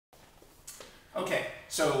Okay,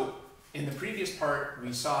 so in the previous part,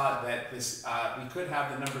 we saw that this we could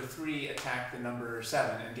have the number 3 attack the number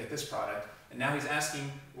 7 and get this product. And now he's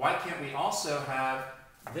asking, why can't we also have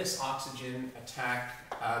this oxygen attack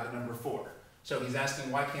the number 4? So he's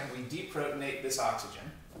asking, why can't we deprotonate this oxygen?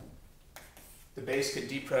 The base could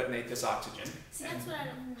deprotonate this oxygen. See, that's what I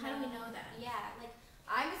don't. How do we know that? Yeah, like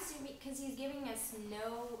I'm assuming because he's giving us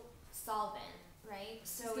no solvent, right?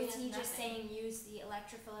 So is he just saying use the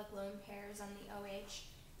electrophilic lone pairs on the OH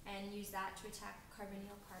and use that to attack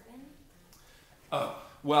carbonyl carbon? Oh,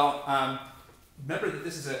 well, remember that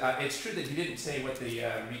this is it's true that he didn't say what the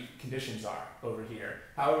conditions are over here.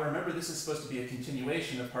 However, remember this is supposed to be a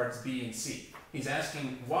continuation of parts B and C. He's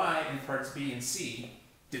asking why in parts B and C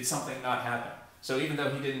did something not happen. So even though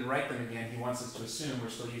he didn't write them again, he wants us to assume we're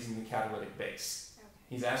still using the catalytic base. Okay.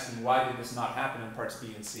 He's asking why did this not happen in parts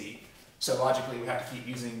B and C. So logically we have to keep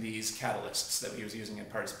using these catalysts that we was using in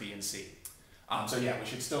parts B and C. So yeah, we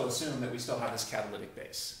should still assume that we still have this catalytic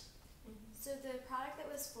base. So the product that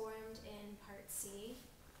was formed in part C,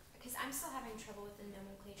 because I'm still having trouble with the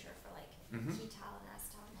nomenclature for like ketal and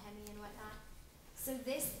acetal and hemi and whatnot. So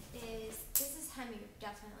this is hemi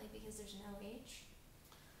definitely because there's no H,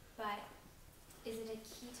 but is it a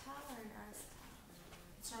ketal or an acetal?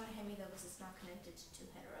 It's not a hemi though because it's not connected to two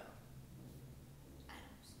hetero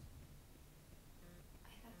atoms.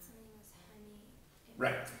 I thought something was hemi.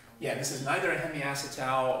 Right. Yeah, this is neither a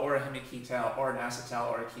hemiacetal or a hemiketal or an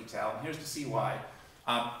acetal or a ketal. And here's to see why.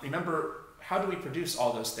 Remember, how do we produce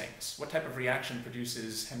all those things? What type of reaction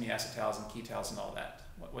produces hemiacetals and ketals and all that?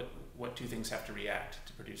 What two things have to react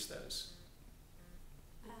to produce those?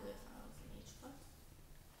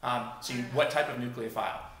 So what type of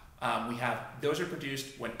nucleophile? We have, those are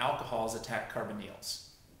produced when alcohols attack carbonyls.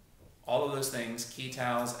 All of those things,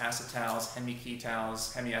 ketals, acetals,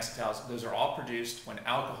 hemiketals, hemiacetals, those are all produced when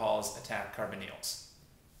alcohols attack carbonyls.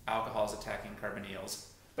 Alcohols attacking carbonyls.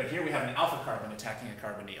 But here we have an alpha carbon attacking a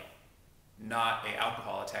carbonyl, not an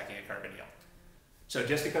alcohol attacking a carbonyl. So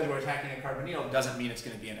just because we're attacking a carbonyl doesn't mean it's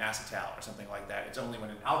going to be an acetal or something like that. It's only when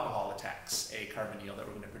an alcohol attacks a carbonyl that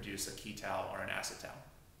we're going to produce a ketal or an acetal.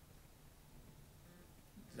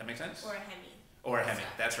 Does that make sense? Or a hemi. Or a hemi,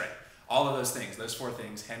 that's right. All of those things, those 4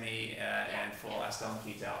 things, hemi and full acetal and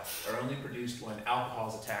ketal, are only produced when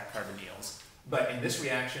alcohols attack carbonyls. But in this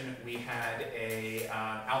reaction, we had a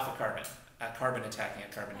alpha carbon, a carbon attacking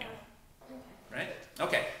a carbonyl. Right?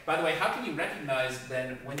 Okay. By the way, how can you recognize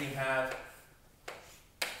then when you have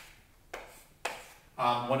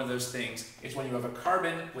one of those things? It's when you have a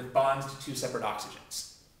carbon with bonds to 2 separate oxygens.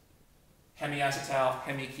 Hemiacetal,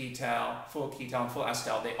 hemiketal, full ketal, and full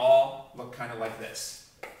acetal, they all look kind of like this.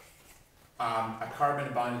 A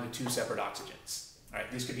carbon bonded to 2 separate oxygens. All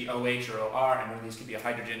right, these could be OH or OR, and one of these could be a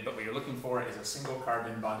hydrogen, but what you're looking for is a single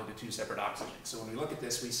carbon bonded to 2 separate oxygens. So when we look at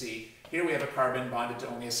this, we see here we have a carbon bonded to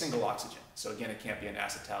only a single oxygen. So again, it can't be an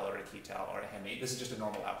acetal or a ketal or a hemi. This is just a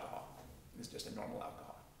normal alcohol. This is just a normal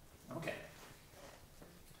alcohol. Okay.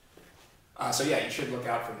 So yeah, you should look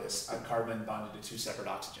out for this, a carbon bonded to 2 separate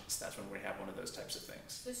oxygens. That's when we have one of those types of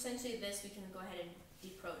things. So essentially this we can go ahead and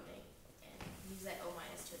deprotonate and use that O-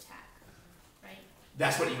 to attack, right?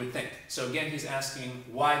 That's what you would think. So again, he's asking,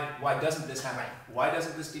 why doesn't this happen? Why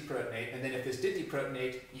doesn't this deprotonate? And then if this did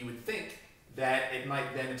deprotonate, you would think that it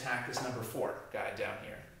might then attack this number 4 guy down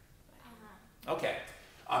here. Okay.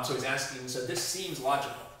 So he's asking, so this seems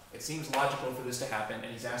logical. It seems logical for this to happen,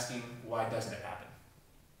 and he's asking, why doesn't it happen?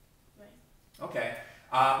 Right. Okay.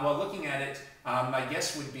 Well, looking at it, my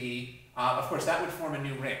guess would be, of course, that would form a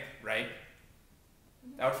new ring, right?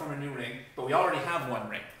 That would form a new ring, but we already have one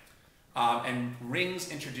ring. And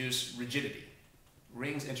rings introduce rigidity.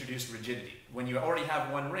 Rings introduce rigidity. When you already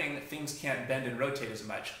have one ring, things can't bend and rotate as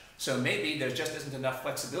much. So maybe there just isn't enough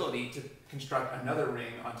flexibility to construct another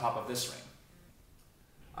ring on top of this ring.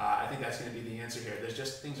 I think that's going to be the answer here.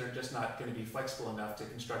 Things are just not going to be flexible enough to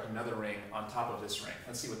construct another ring on top of this ring.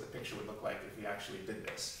 Let's see what the picture would look like if we actually did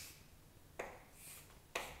this.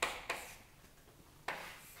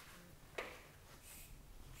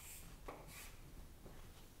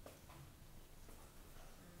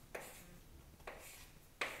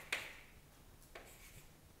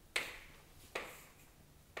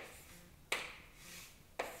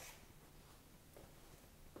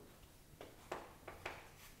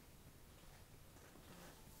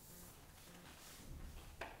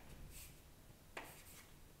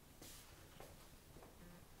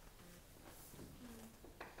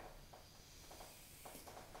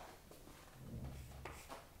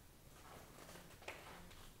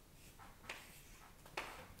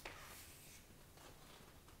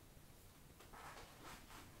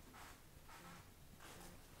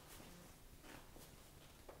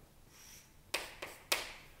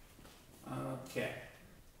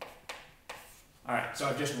 so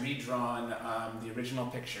I've just redrawn the original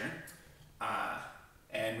picture.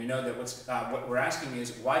 And we know that what we're asking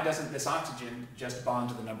is, why doesn't this oxygen just bond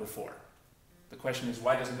to the number 4? The question is,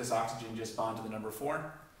 why doesn't this oxygen just bond to the number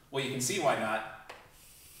 4? Well, you can see why not.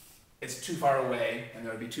 It's too far away, and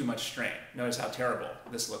there would be too much strain. Notice how terrible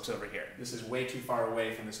this looks over here. This is way too far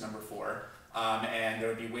away from this number 4, and there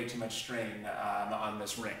would be way too much strain on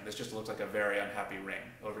this ring. This just looks like a very unhappy ring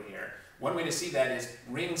over here. One way to see that is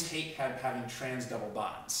rings hate having trans double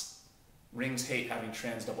bonds. Rings hate having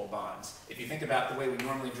trans double bonds. If you think about the way we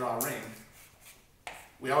normally draw a ring,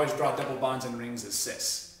 we always draw double bonds in rings as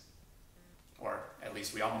cis. Or at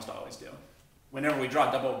least we almost always do. Whenever we draw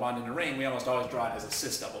a double bond in a ring, we almost always draw it as a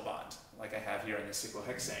cis double bond, like I have here in the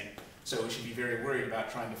cyclohexane. So we should be very worried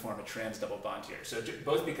about trying to form a trans double bond here. So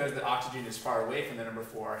both because the oxygen is far away from the number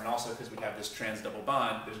 4, and also because we have this trans double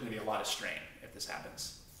bond, there's going to be a lot of strain if this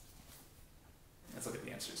happens. Let's look at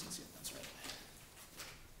the answers and see if that's right.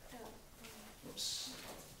 Whoops.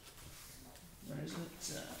 Where is it?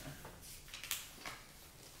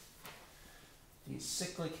 The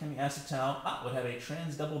cyclic hemiacetal would have a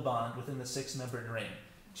trans double bond within the 6-membered ring,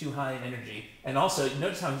 too high in energy. And also,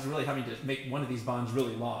 notice how he's really having to make one of these bonds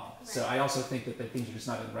really long. Right. So I also think that the things are just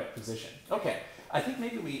not in the right position. Okay, I think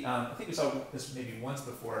maybe we saw this maybe once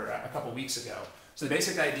before, a couple weeks ago. So the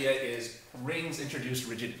basic idea is rings introduce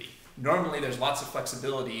rigidity. Normally, there's lots of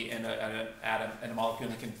flexibility in an atom and a molecule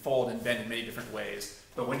that can fold and bend in many different ways.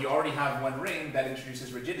 But when you already have one ring, that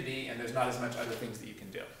introduces rigidity, and there's not as much other things that you can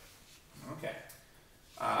do. Okay.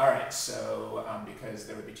 All right, so because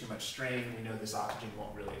there would be too much strain, we know this oxygen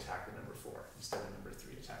won't really attack the number 4. Instead of number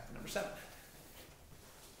 3, attack the number 7.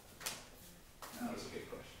 That was a good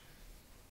question.